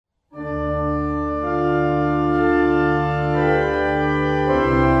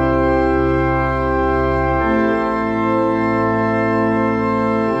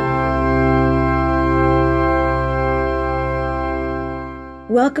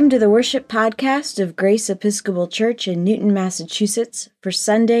Welcome to the worship podcast of Grace Episcopal Church in Newton, Massachusetts for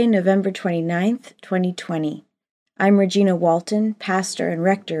Sunday, November 29th, 2020. I'm Regina Walton, pastor and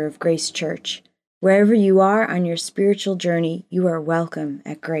rector of Grace Church. Wherever you are on your spiritual journey, you are welcome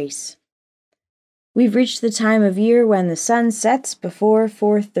at Grace. We've reached the time of year when the sun sets before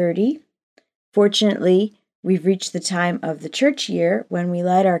 4:30. Fortunately, we've reached the time of the church year when we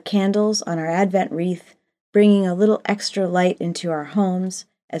light our candles on our Advent wreath, bringing a little extra light into our homes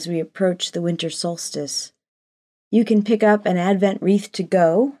as we approach the winter solstice. You can pick up an Advent wreath to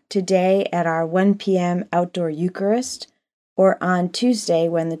go today at our 1 p.m. outdoor Eucharist or on Tuesday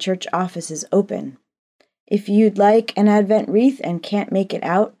when the church office is open. If you'd like an Advent wreath and can't make it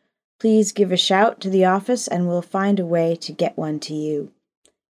out, please give a shout to the office and we'll find a way to get one to you.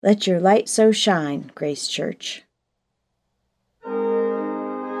 Let your light so shine, Grace Church.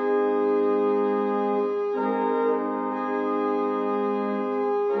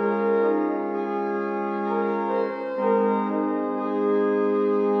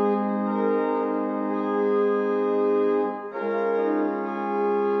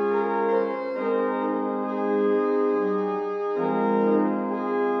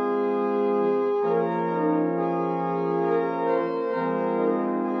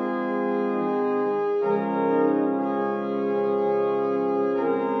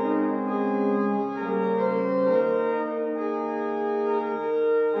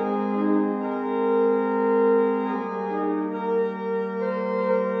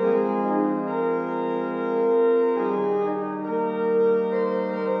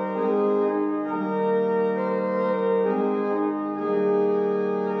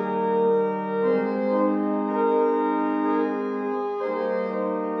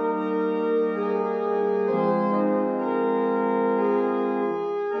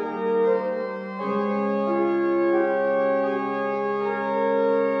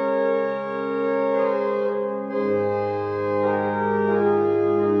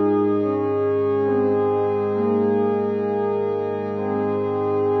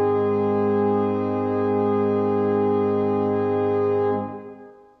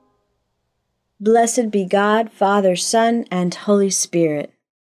 Blessed be God, Father, Son, and Holy Spirit.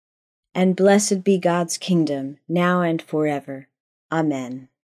 And blessed be God's kingdom, now and forever. Amen.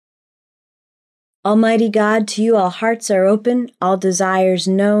 Almighty God, to you all hearts are open, all desires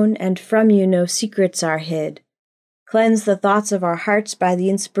known, and from you no secrets are hid. Cleanse the thoughts of our hearts by the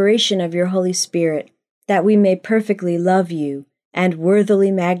inspiration of your Holy Spirit, that we may perfectly love you and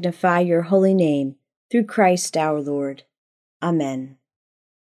worthily magnify your holy name, through Christ our Lord. Amen.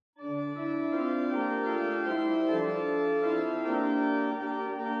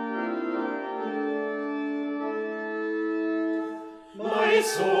 My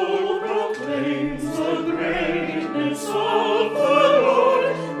soul proclaims the greatness of the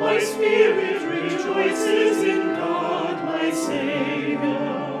Lord. My spirit rejoices in God, my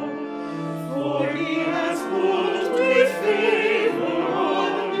Savior. For he has looked with favor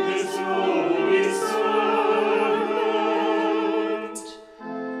on his holy servant.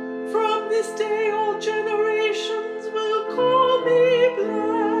 From this day all generations will call me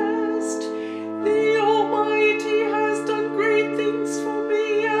blessed. The Almighty has done great things for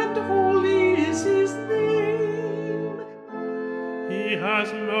me, and holy is his name. He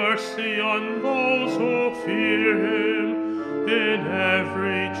has mercy on those who fear him in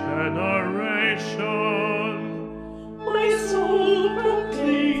every generation. My soul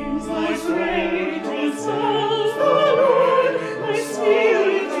proclaims the greatness of the Lord. My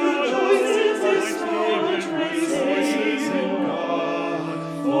spirit rejoices in God,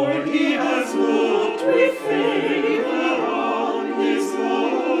 for he has looked with favor on his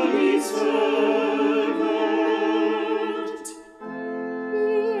holy servant.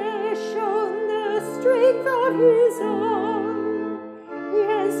 He has shown the strength of his arm. He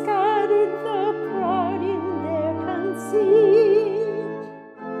has guided the proud in their conceit.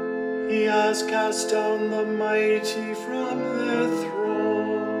 He has cast down the mighty from their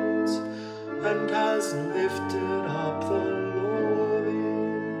thrones, and has lifted up the lowly.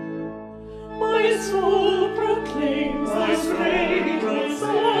 My soul proclaims the greatness of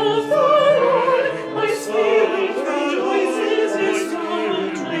the Lord. My spirit rejoices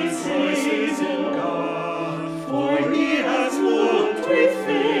in God, for he has looked with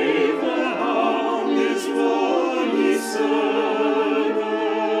favor on his holy servant.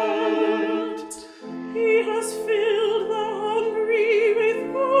 He has filled the hungry with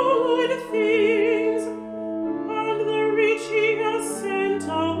good things, and the rich he has sent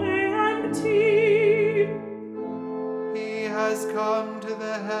away empty.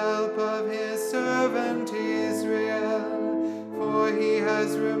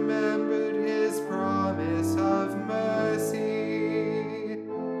 has remembered his promise of mercy.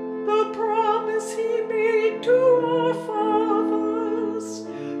 The promise he made to our fathers,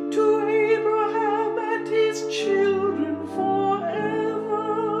 to Abraham and his children forever.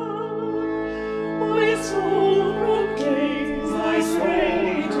 My soul proclaims thy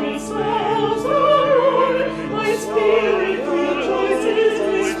greatness, thou Lord. My spirit rejoices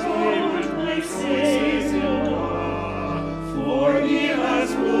in God, my Savior. For he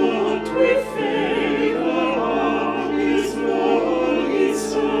has wrought with favor on his holy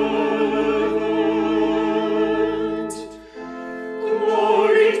servant.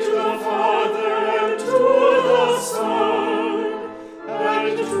 Glory to the Father, and to the Son,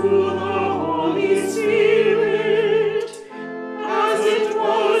 and to the Holy Spirit, as it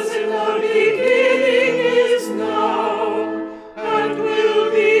was in the beginning, is now, and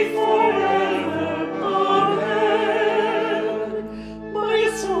will be forever. Amen. My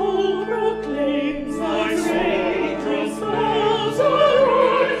soul proclaims thy greatness, thou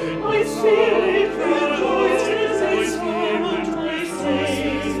Lord. My spirit rejoices in God, my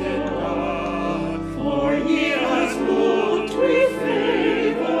Savior. For he has wrought with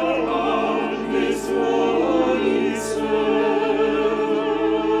favor on his holy servant.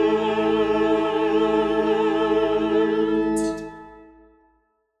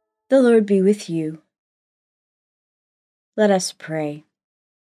 The Lord be with you. Let us pray.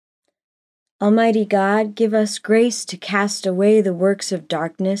 Almighty God, give us grace to cast away the works of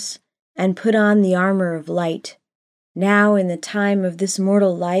darkness and put on the armor of light, now in the time of this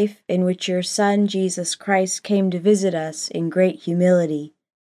mortal life in which your Son, Jesus Christ, came to visit us in great humility,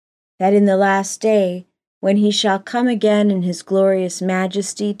 that in the last day, when he shall come again in his glorious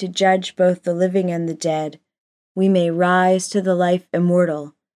majesty to judge both the living and the dead, we may rise to the life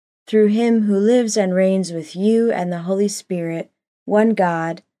immortal, through him who lives and reigns with you and the Holy Spirit, one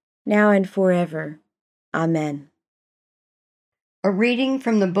God, now and forever. Amen. A reading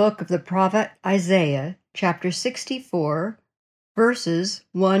from the book of the prophet Isaiah, chapter 64, verses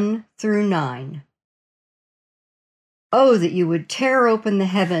 1 through 9. Oh, that you would tear open the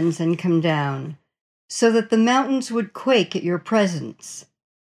heavens and come down, so that the mountains would quake at your presence,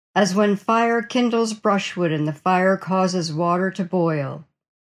 as when fire kindles brushwood and the fire causes water to boil,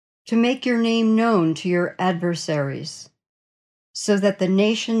 to make your name known to your adversaries, so that the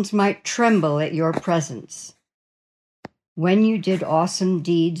nations might tremble at your presence. When you did awesome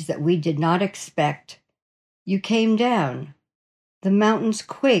deeds that we did not expect, you came down. The mountains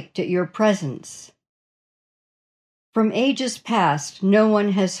quaked at your presence. From ages past, no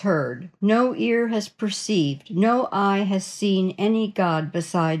one has heard, no ear has perceived, no eye has seen any God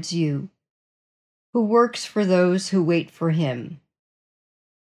besides you, who works for those who wait for him.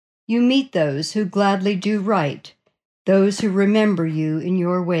 You meet those who gladly do right, those who remember you in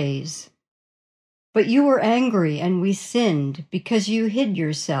your ways. But you were angry, and we sinned, because you hid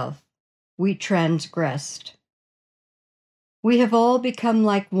yourself. We transgressed. We have all become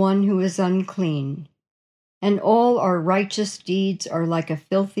like one who is unclean, and all our righteous deeds are like a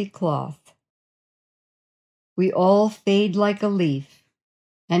filthy cloth. We all fade like a leaf,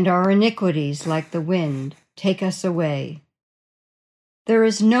 and our iniquities, like the wind, take us away. There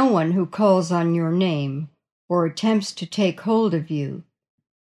is no one who calls on your name or attempts to take hold of you,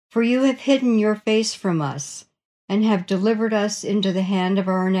 for you have hidden your face from us and have delivered us into the hand of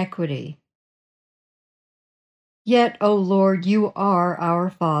our iniquity. Yet, O Lord, you are our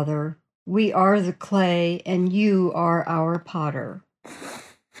Father. We are the clay, and you are our potter.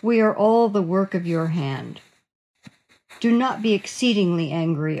 We are all the work of your hand. Do not be exceedingly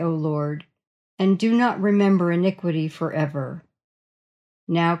angry, O Lord, and do not remember iniquity forever.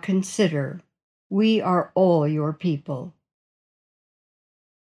 Now consider, we are all your people.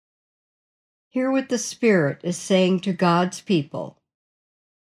 Hear what the Spirit is saying to God's people.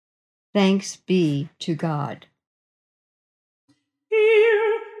 Thanks be to God. Hear,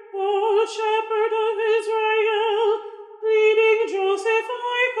 O shepherd of Israel, leading Joseph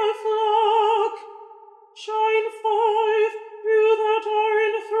like a flock. Shine forth, you that are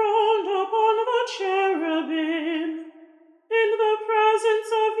enthroned upon the cherubim, in the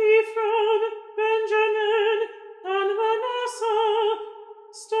presence of Ephraim, Benjamin, and Manasseh.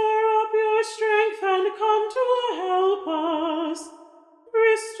 Stir up your strength and come to help us.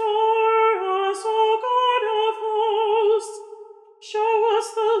 Restore us, O God of hosts. Show us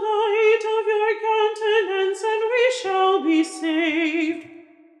the light of your countenance, and we shall be saved.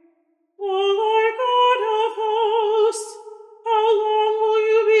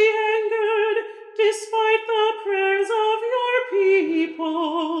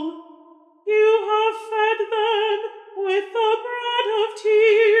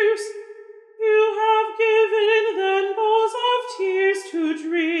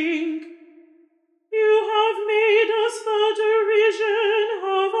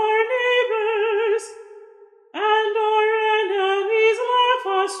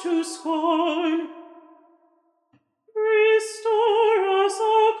 us to scorn. Restore us,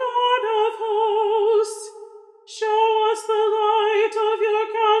 O God of hosts. Show us the light of your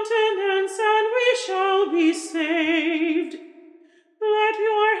countenance, and we shall be saved. Let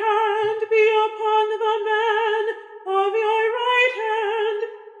your hand be upon the man of your right hand,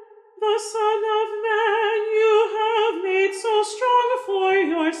 the Son of Man you have made so strong for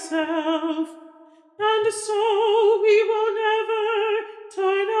yourself, and so we will never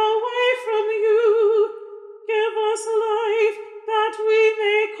turn away from you. Give us life that we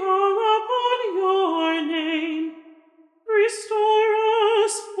may call upon your name. Restore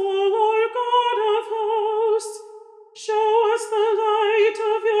us, O Lord God of hosts. Show us the light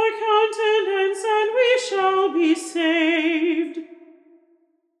of your countenance, and we shall be saved.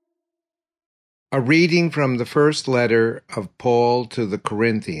 A reading from the first letter of Paul to the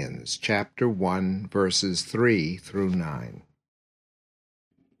Corinthians, chapter 1, verses 3 through 9.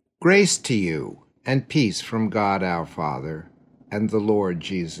 Grace to you, and peace from God our Father and the Lord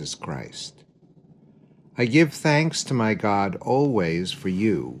Jesus Christ. I give thanks to my God always for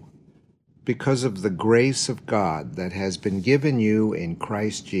you, because of the grace of God that has been given you in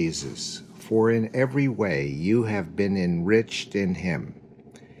Christ Jesus, for in every way you have been enriched in him,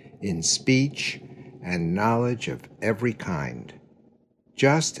 in speech and knowledge of every kind,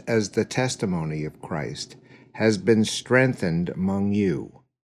 just as the testimony of Christ has been strengthened among you,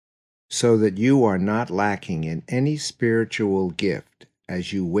 so that you are not lacking in any spiritual gift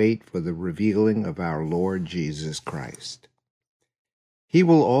as you wait for the revealing of our Lord Jesus Christ. He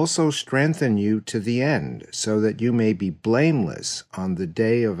will also strengthen you to the end, so that you may be blameless on the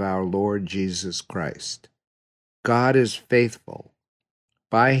day of our Lord Jesus Christ. God is faithful.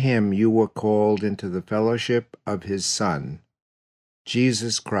 By him you were called into the fellowship of his Son,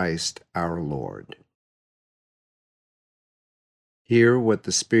 Jesus Christ our Lord. Hear what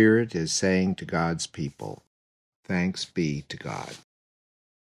the Spirit is saying to God's people. Thanks be to God.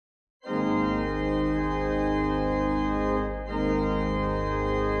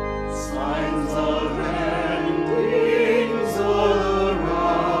 Signs of endings all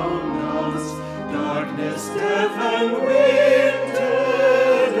around us, darkness, death, and winter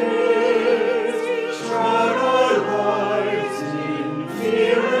days shroud our lives in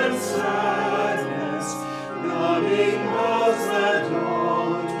fear and sadness, numbing mouths that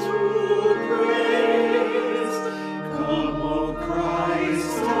long to praise. Come, O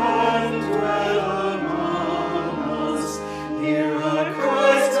Christ, and dwell among us. Hear our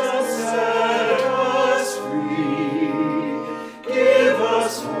cries and set us free. Give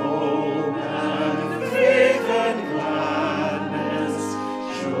us hope and faith and gladness.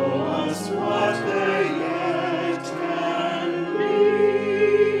 Show us what there yet can be.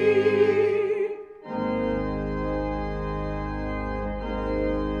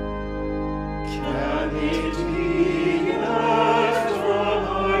 Can it be that from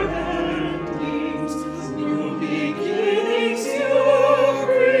our endings, new beginnings you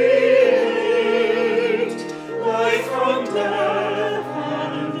create? Life from death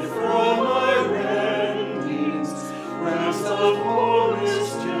and from our endings, realms of wholeness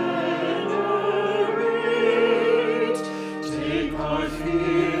generate. Take our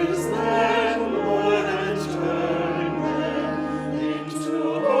fears then, Lord, and turn them into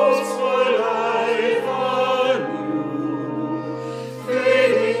hopes for life anew.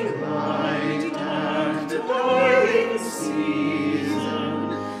 Fading light and dying season,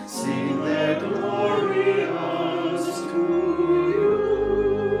 sing their glorious to you.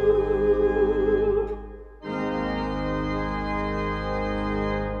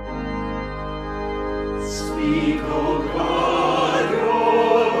 Speak, O God,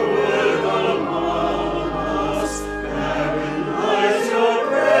 your word among us. Barren lies your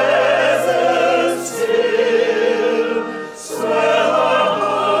presence still. Swell our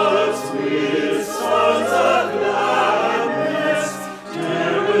hearts with songs of gladness.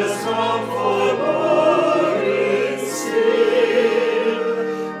 Terrors come foreboding still.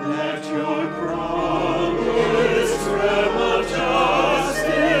 Let your promised realm of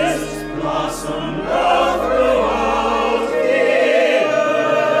justice blossom now throughout the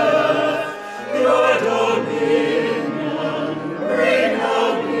earth. Your dominion bring now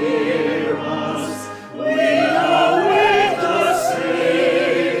near us. We await the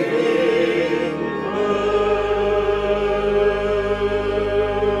saving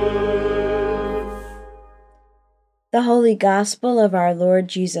birth. The Holy Gospel of our Lord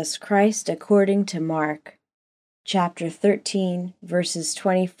Jesus Christ according to Mark, chapter 13, verses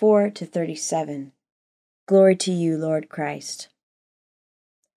 24 to 37. Glory to you, Lord Christ.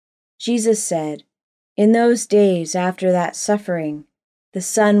 Jesus said, "In those days after that suffering, The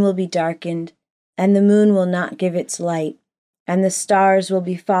sun will be darkened, and the moon will not give its light, and the stars will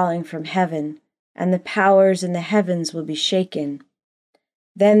be falling from heaven, and the powers in the heavens will be shaken.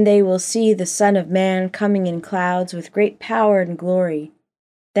 Then they will see the Son of Man coming in clouds with great power and glory.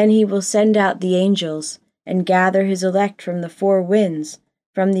 Then he will send out the angels, and gather his elect from the four winds,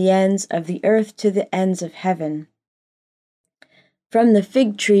 from the ends of the earth to the ends of heaven. From the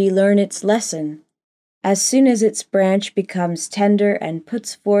fig tree learn its lesson. As soon as its branch becomes tender and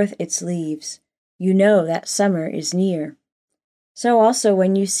puts forth its leaves, you know that summer is near. So also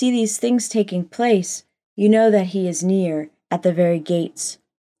when you see these things taking place, you know that he is near, at the very gates.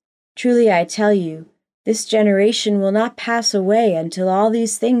 Truly I tell you, this generation will not pass away until all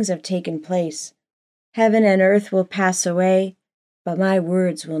these things have taken place. Heaven and earth will pass away, but my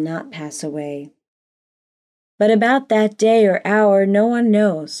words will not pass away. But about that day or hour no one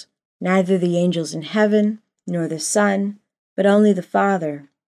knows, neither the angels in heaven, nor the Son, but only the Father.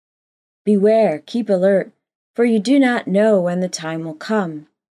 Beware, keep alert, for you do not know when the time will come.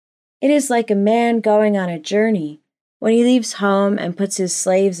 It is like a man going on a journey, when he leaves home and puts his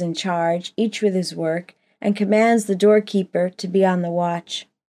slaves in charge, each with his work, and commands the doorkeeper to be on the watch.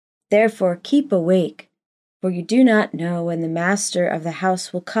 Therefore keep awake, for you do not know when the master of the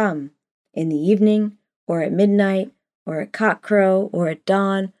house will come, in the evening, or at midnight, or at cockcrow, or at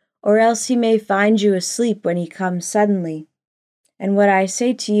dawn, or else he may find you asleep when he comes suddenly. And what I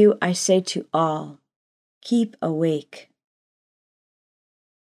say to you, I say to all, keep awake.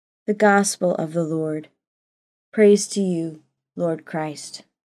 The Gospel of the Lord. Praise to you, Lord Christ.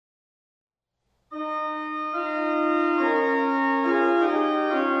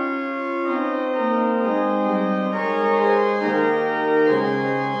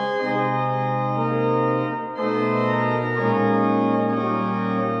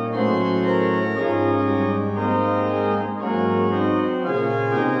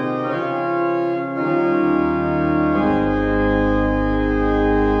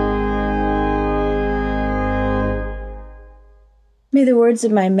 May the words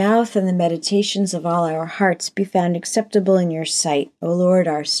of my mouth and the meditations of all our hearts be found acceptable in your sight, O Lord,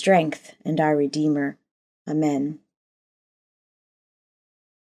 our strength and our Redeemer. Amen.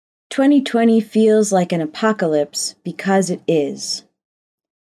 2020 feels like an apocalypse because it is.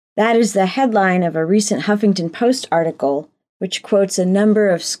 That is the headline of a recent Huffington Post article, which quotes a number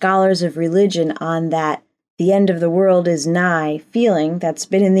of scholars of religion on that the end of the world is nigh feeling that's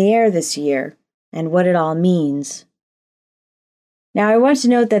been in the air this year, and what it all means. Now, I want to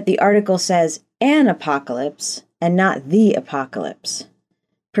note that the article says an apocalypse and not the apocalypse.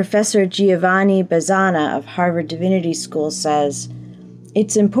 Professor Giovanni Bazzana of Harvard Divinity School says,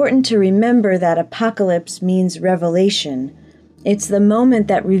 "It's important to remember that apocalypse means revelation. It's the moment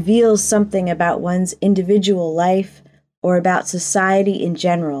that reveals something about one's individual life or about society in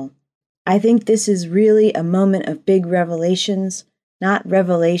general. I think this is really a moment of big revelations, not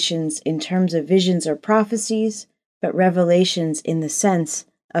revelations in terms of visions or prophecies, but revelations in the sense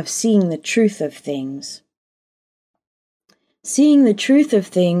of seeing the truth of things. Seeing the truth of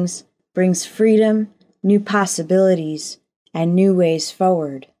things brings freedom, new possibilities, and new ways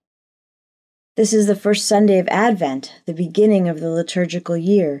forward. This is the first Sunday of Advent, the beginning of the liturgical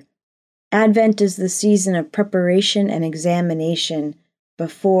year. Advent is the season of preparation and examination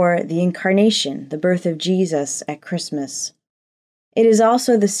before the Incarnation, the birth of Jesus at Christmas. It is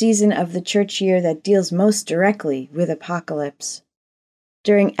also the season of the church year that deals most directly with apocalypse.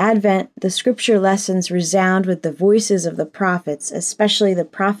 During Advent, the scripture lessons resound with the voices of the prophets, especially the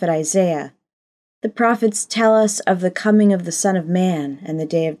prophet Isaiah. The prophets tell us of the coming of the Son of Man and the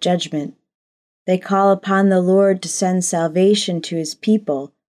day of judgment. They call upon the Lord to send salvation to his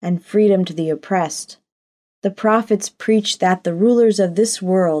people and freedom to the oppressed. The prophets preach that the rulers of this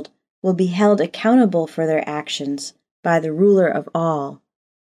world will be held accountable for their actions by the ruler of all.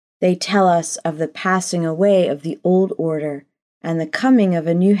 They tell us of the passing away of the old order and the coming of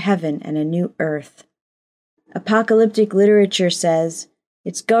a new heaven and a new earth. Apocalyptic literature says,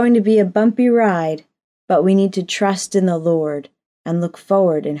 it's going to be a bumpy ride, but we need to trust in the Lord and look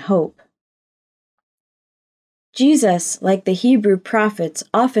forward in hope. Jesus, like the Hebrew prophets,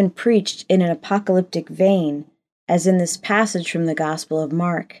 often preached in an apocalyptic vein, as in this passage from the Gospel of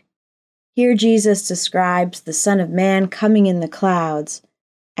Mark. Here Jesus describes the Son of Man coming in the clouds,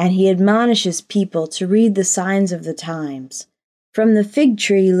 and he admonishes people to read the signs of the times. From the fig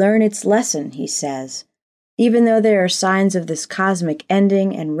tree learn its lesson, he says. Even though there are signs of this cosmic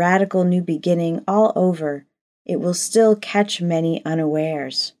ending and radical new beginning all over, it will still catch many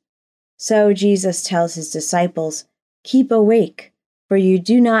unawares. So Jesus tells his disciples, keep awake, for you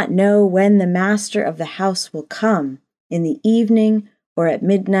do not know when the master of the house will come, in the evening, or at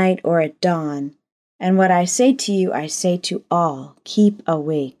midnight, or at dawn. And what I say to you, I say to all, keep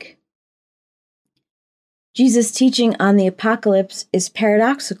awake. Jesus' teaching on the apocalypse is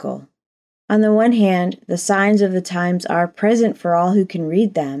paradoxical. On the one hand, the signs of the times are present for all who can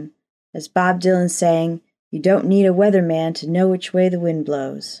read them, as Bob Dylan's saying, "You don't need a weatherman to know which way the wind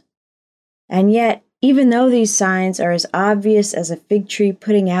blows." And yet, even though these signs are as obvious as a fig tree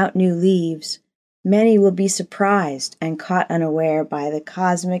putting out new leaves, many will be surprised and caught unaware by the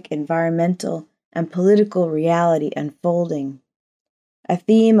cosmic, environmental, and political reality unfolding. A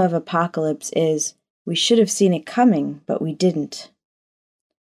theme of Apocalypse is, we should have seen it coming, but we didn't.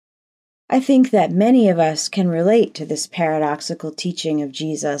 I think that many of us can relate to this paradoxical teaching of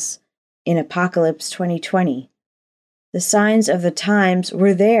Jesus in Apocalypse 2020. The signs of the times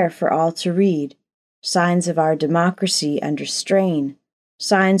were there for all to read, signs of our democracy under strain,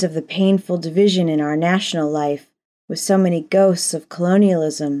 signs of the painful division in our national life, with so many ghosts of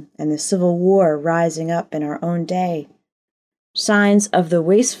colonialism and the Civil War rising up in our own day, signs of the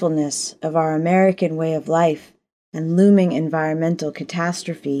wastefulness of our American way of life and looming environmental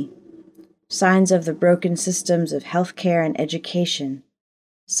catastrophe, signs of the broken systems of healthcare and education,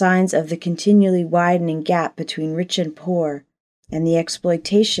 signs of the continually widening gap between rich and poor, and the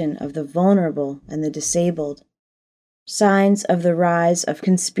exploitation of the vulnerable and the disabled, signs of the rise of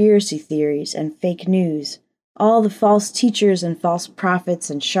conspiracy theories and fake news, all the false teachers and false prophets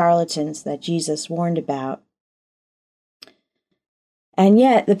and charlatans that Jesus warned about. And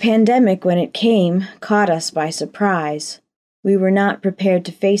yet, the pandemic, when it came, caught us by surprise. We were not prepared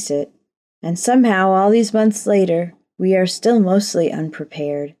to face it, and somehow, all these months later, we are still mostly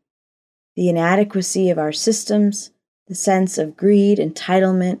unprepared. The inadequacy of our systems, the sense of greed,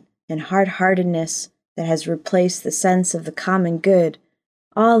 entitlement, and hard-heartedness that has replaced the sense of the common good,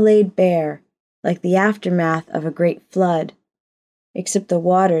 all laid bare, like the aftermath of a great flood, except the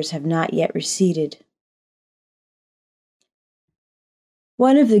waters have not yet receded.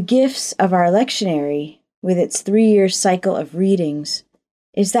 One of the gifts of our lectionary, with its 3-year cycle of readings,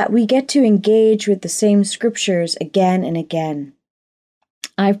 is that we get to engage with the same scriptures again and again.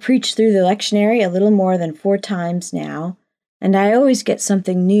 I've preached through the lectionary a little more than 4 times now, and I always get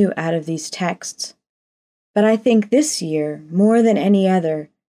something new out of these texts. But I think this year, more than any other,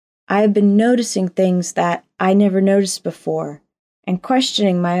 I have been noticing things that I never noticed before, and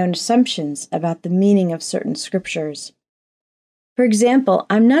questioning my own assumptions about the meaning of certain scriptures. For example,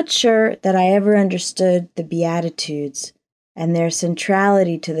 I'm not sure that I ever understood the Beatitudes and their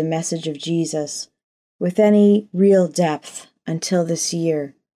centrality to the message of Jesus with any real depth until this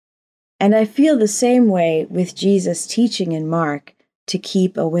year. And I feel the same way with Jesus' teaching in Mark to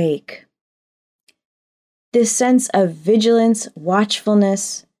keep awake. This sense of vigilance,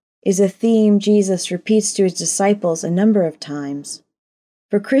 watchfulness, is a theme Jesus repeats to his disciples a number of times.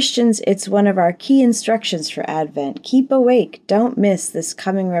 For Christians, it's one of our key instructions for Advent. Keep awake, don't miss this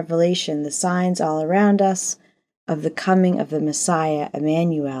coming revelation, the signs all around us of the coming of the Messiah,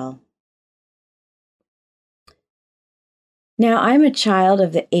 Emmanuel. Now, I'm a child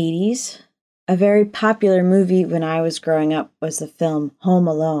of the 80s. A very popular movie when I was growing up was the film Home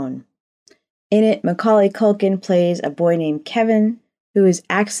Alone. In it, Macaulay Culkin plays a boy named Kevin, who is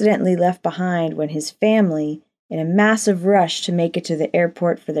accidentally left behind when his family, in a massive rush to make it to the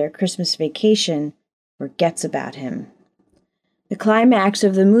airport for their Christmas vacation, forgets about him. The climax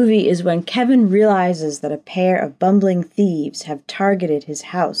of the movie is when Kevin realizes that a pair of bumbling thieves have targeted his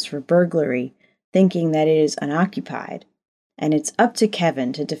house for burglary, thinking that it is unoccupied, and it's up to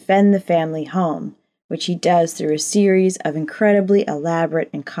Kevin to defend the family home, which he does through a series of incredibly elaborate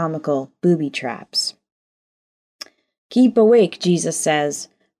and comical booby traps. Keep awake, Jesus says,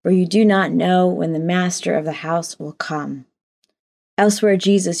 for you do not know when the master of the house will come. Elsewhere,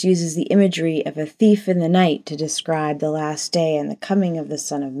 Jesus uses the imagery of a thief in the night to describe the last day and the coming of the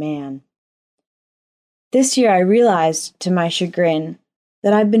Son of Man. This year I realized, to my chagrin,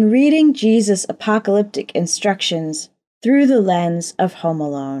 that I've been reading Jesus' apocalyptic instructions through the lens of Home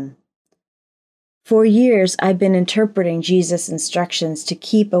Alone. For years, I've been interpreting Jesus' instructions to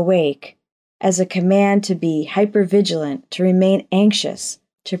keep awake as a command to be hypervigilant, to remain anxious,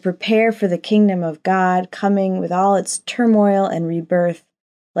 to prepare for the kingdom of God coming with all its turmoil and rebirth,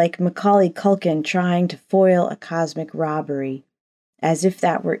 like Macaulay Culkin trying to foil a cosmic robbery, as if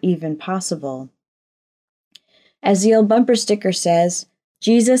that were even possible. As the old bumper sticker says,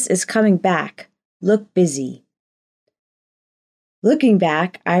 Jesus is coming back. Look busy. Looking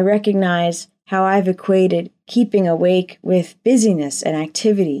back, I recognize how I've equated keeping awake with busyness and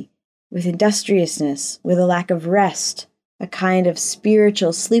activity, with industriousness, with a lack of rest, a kind of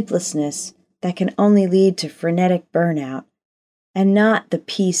spiritual sleeplessness that can only lead to frenetic burnout, and not the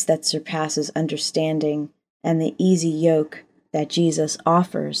peace that surpasses understanding and the easy yoke that Jesus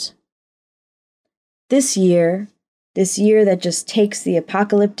offers. This year that just takes the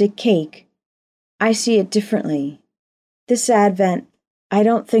apocalyptic cake, I see it differently. This Advent, I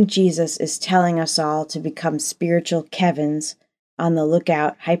don't think Jesus is telling us all to become spiritual Kevins, on the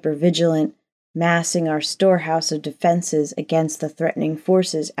lookout, hypervigilant, massing our storehouse of defenses against the threatening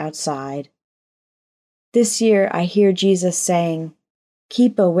forces outside. This year, I hear Jesus saying,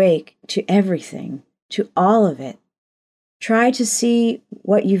 keep awake to everything, to all of it. Try to see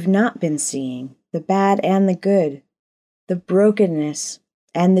what you've not been seeing, the bad and the good, the brokenness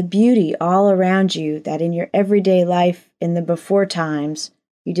and the beauty all around you that in your everyday life in the before times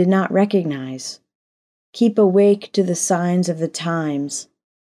you did not recognize. Keep awake to the signs of the times,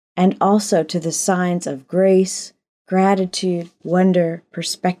 and also to the signs of grace, gratitude, wonder,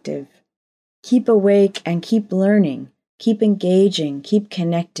 perspective. Keep awake and keep learning, keep engaging, keep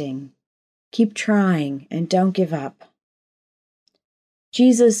connecting, keep trying, and don't give up.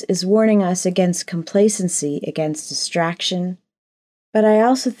 Jesus is warning us against complacency, against distraction, but I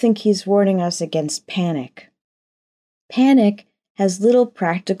also think he's warning us against panic. Panic has little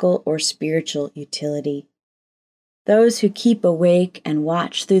practical or spiritual utility. Those who keep awake and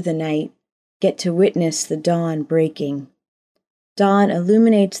watch through the night get to witness the dawn breaking. Dawn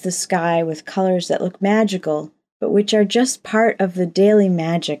illuminates the sky with colors that look magical, but which are just part of the daily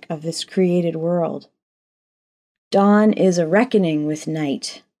magic of this created world. Dawn is a reckoning with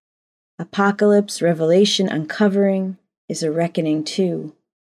night. Apocalypse, revelation, uncovering is a reckoning too.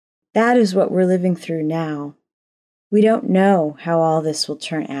 That is what we're living through now. We don't know how all this will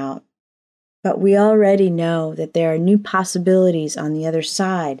turn out, but we already know that there are new possibilities on the other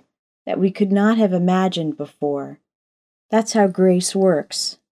side that we could not have imagined before. That's how grace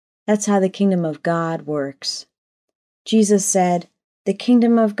works. That's how the kingdom of God works. Jesus said, "The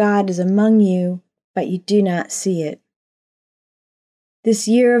kingdom of God is among you, but you do not see it." This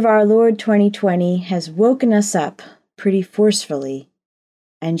year of our Lord 2020 has woken us up pretty forcefully,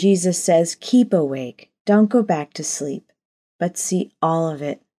 and Jesus says, keep awake, don't go back to sleep, but see all of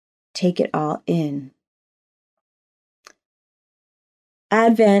it, take it all in.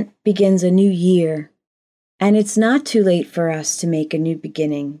 Advent begins a new year, and it's not too late for us to make a new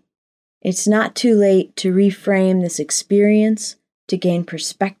beginning. It's not too late to reframe this experience, to gain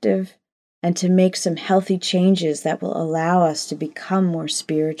perspective, and to make some healthy changes that will allow us to become more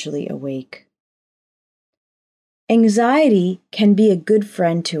spiritually awake. Anxiety can be a good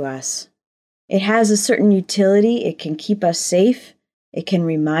friend to us. It has a certain utility. It can keep us safe, it can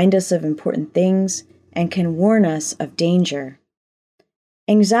remind us of important things, and can warn us of danger.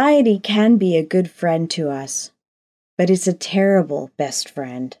 Anxiety can be a good friend to us, but it's a terrible best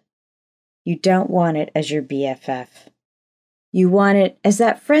friend. You don't want it as your BFF. You want it as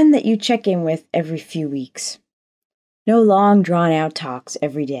that friend that you check in with every few weeks. No long, drawn-out talks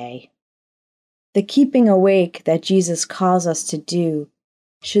every day. The keeping awake that Jesus calls us to do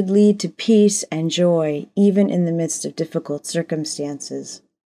should lead to peace and joy even in the midst of difficult circumstances,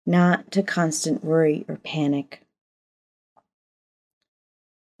 not to constant worry or panic.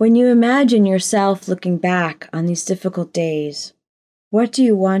 When you imagine yourself looking back on these difficult days, what do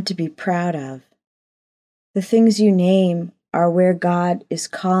you want to be proud of? The things you name are where God is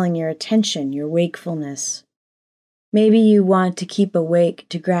calling your attention, your wakefulness. Maybe you want to keep awake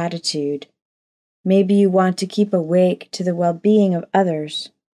to gratitude. Maybe you want to keep awake to the well-being of others.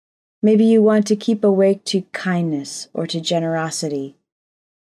 Maybe you want to keep awake to kindness or to generosity.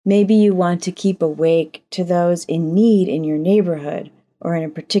 Maybe you want to keep awake to those in need in your neighborhood or in a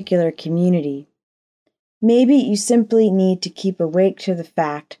particular community. Maybe you simply need to keep awake to the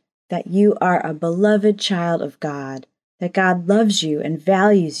fact that you are a beloved child of God, that God loves you and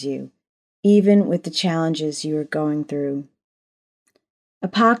values you, even with the challenges you are going through.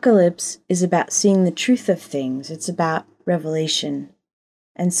 Apocalypse is about seeing the truth of things. It's about revelation.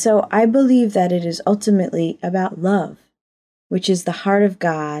 And so I believe that it is ultimately about love, which is the heart of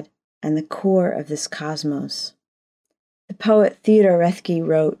God and the core of this cosmos. The poet Theodore Roethke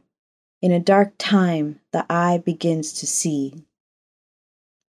wrote, "In a dark time, the eye begins to see."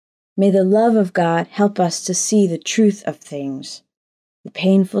 May the love of God help us to see the truth of things, the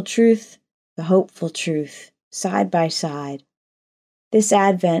painful truth, the hopeful truth, side by side. This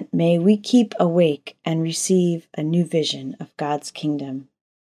Advent, may we keep awake and receive a new vision of God's kingdom.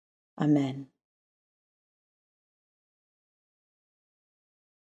 Amen.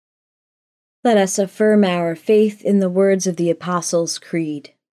 Let us affirm our faith in the words of the Apostles'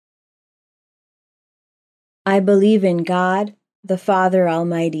 Creed. I believe in God, the Father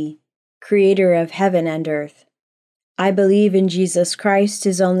Almighty, creator of heaven and earth. I believe in Jesus Christ,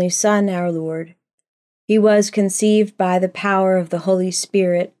 his only Son, our Lord. He was conceived by the power of the Holy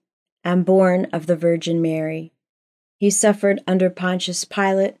Spirit and born of the Virgin Mary. He suffered under Pontius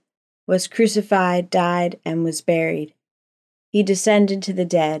Pilate, was crucified, died, and was buried. He descended to the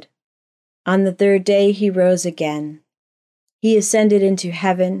dead. On the third day he rose again. He ascended into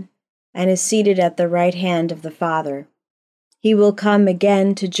heaven and is seated at the right hand of the Father. He will come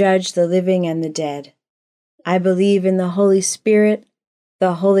again to judge the living and the dead. I believe in the Holy Spirit,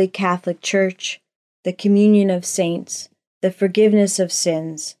 the Holy Catholic Church, the communion of saints, the forgiveness of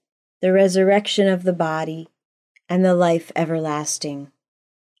sins, the resurrection of the body, and the life everlasting.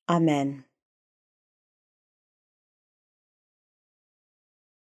 Amen.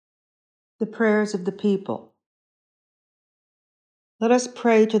 The prayers of the people. Let us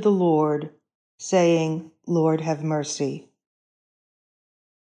pray to the Lord, saying, Lord, have mercy.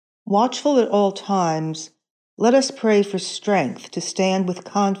 Watchful at all times, let us pray for strength to stand with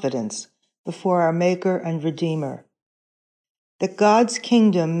confidence before our Maker and Redeemer, that God's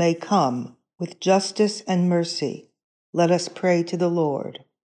kingdom may come with justice and mercy. Let us pray to the Lord.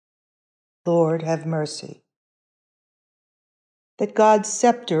 Lord, have mercy. That God's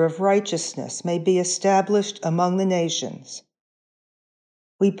scepter of righteousness may be established among the nations.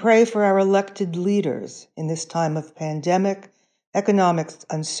 We pray for our elected leaders in this time of pandemic, economic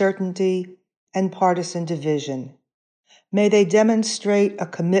uncertainty, and partisan division. May they demonstrate a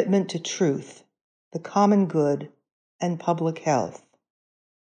commitment to truth, the common good, and public health.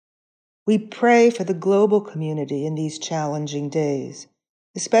 We pray for the global community in these challenging days,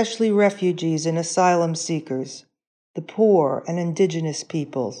 especially refugees and asylum seekers, the poor and indigenous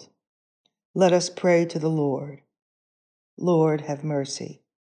peoples. Let us pray to the Lord. Lord, have mercy.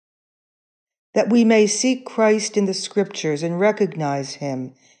 That we may seek Christ in the Scriptures and recognize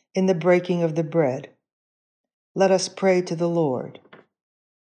him in the breaking of the bread. Let us pray to the Lord.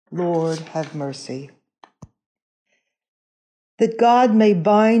 Lord, have mercy. That God may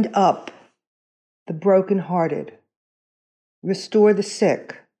bind up the brokenhearted, restore the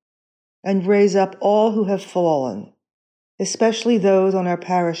sick, and raise up all who have fallen, especially those on our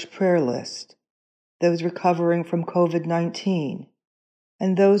parish prayer list, those recovering from COVID-19,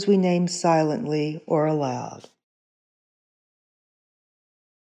 and those we name silently or aloud.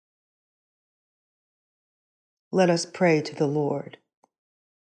 Let us pray to the Lord.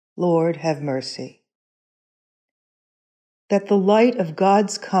 Lord, have mercy. That the light of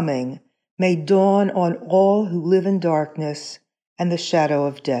God's coming may dawn on all who live in darkness and the shadow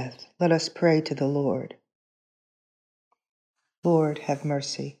of death. Let us pray to the Lord. Lord, have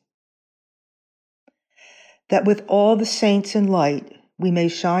mercy. That with all the saints in light we may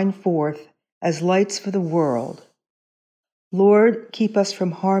shine forth as lights for the world. Lord, keep us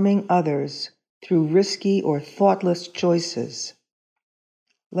from harming others through risky or thoughtless choices.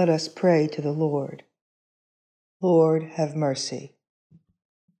 Let us pray to the Lord. Lord, have mercy.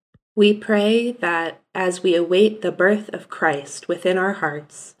 We pray that as we await the birth of Christ within our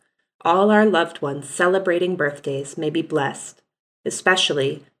hearts, all our loved ones celebrating birthdays may be blessed,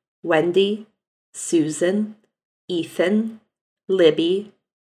 especially Wendy, Susan, Ethan, Libby,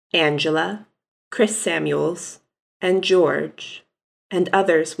 Angela, Chris Samuels, and George, and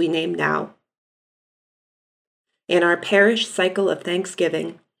others we name now. In our parish cycle of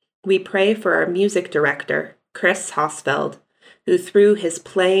Thanksgiving, we pray for our music director, Chris Hosfeld, who through his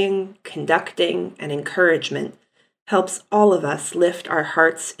playing, conducting, and encouragement helps all of us lift our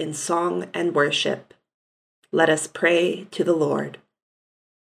hearts in song and worship. Let us pray to the Lord.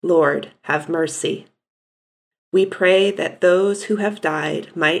 Lord, have mercy. We pray that those who have died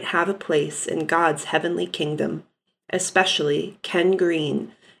might have a place in God's heavenly kingdom, especially Ken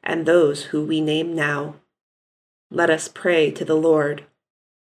Green and those who we name now. Let us pray to the Lord.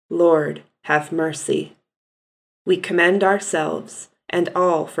 Lord, have mercy. We commend ourselves and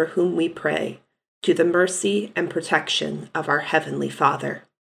all for whom we pray to the mercy and protection of our Heavenly Father.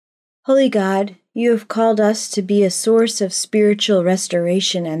 Holy God, you have called us to be a source of spiritual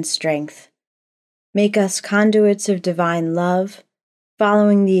restoration and strength. Make us conduits of divine love,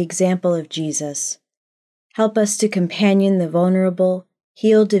 following the example of Jesus. Help us to companion the vulnerable,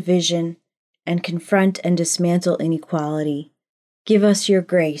 heal division, and confront and dismantle inequality. Give us your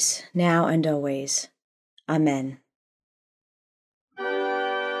grace, now and always. Amen.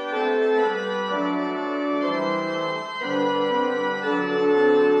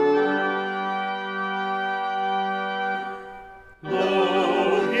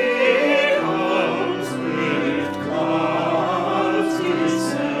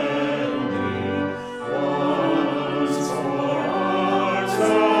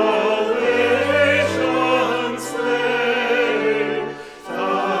 Salvation's day.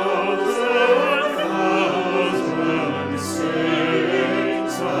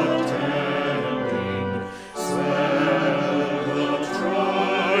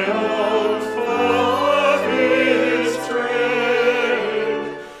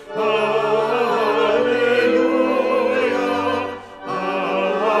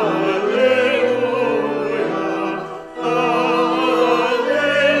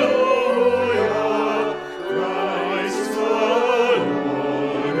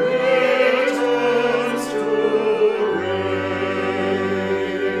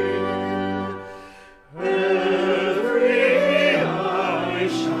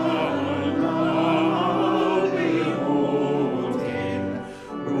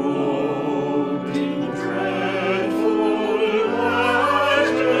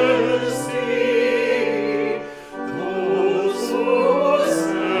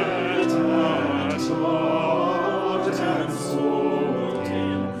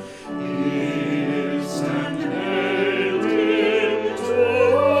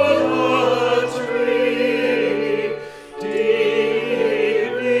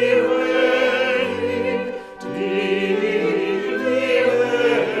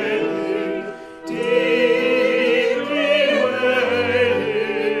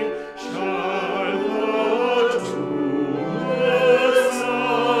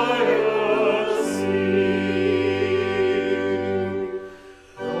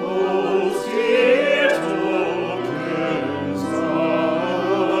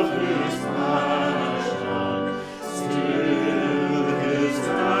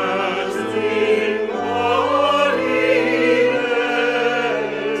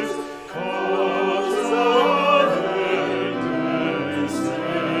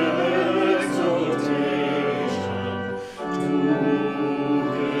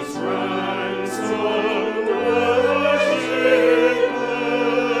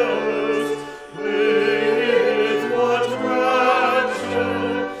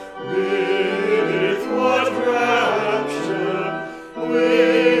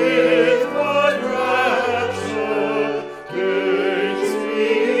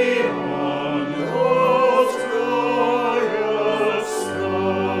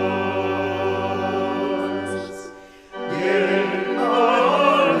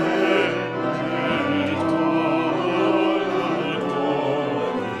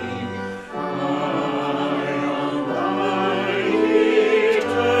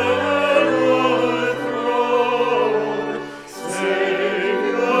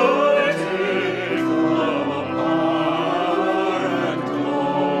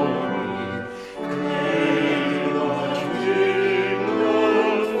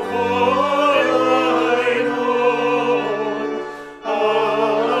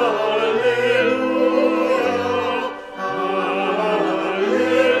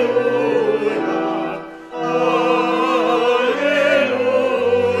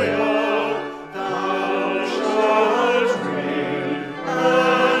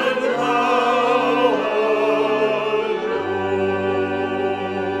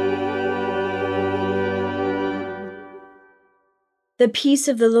 The peace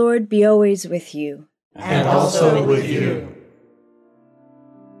of the Lord be always with you. And also with you.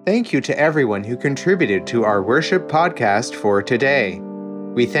 Thank you to everyone who contributed to our worship podcast for today.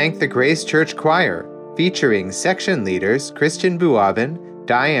 We thank the Grace Church Choir, featuring section leaders Christian Buabin,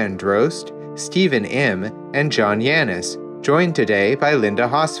 Diane Drost, Stephen Im, and John Yanis, joined today by Linda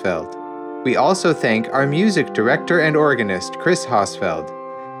Hosfeld. We also thank our music director and organist, Chris Hosfeld.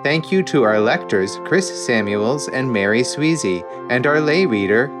 Thank you to our lectors, Chris Samuels and Mary Sweezy, and our lay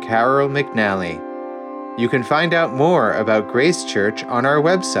reader, Carol McNally. You can find out more about Grace Church on our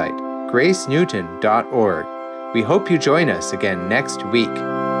website, gracenewton.org. We hope you join us again next week.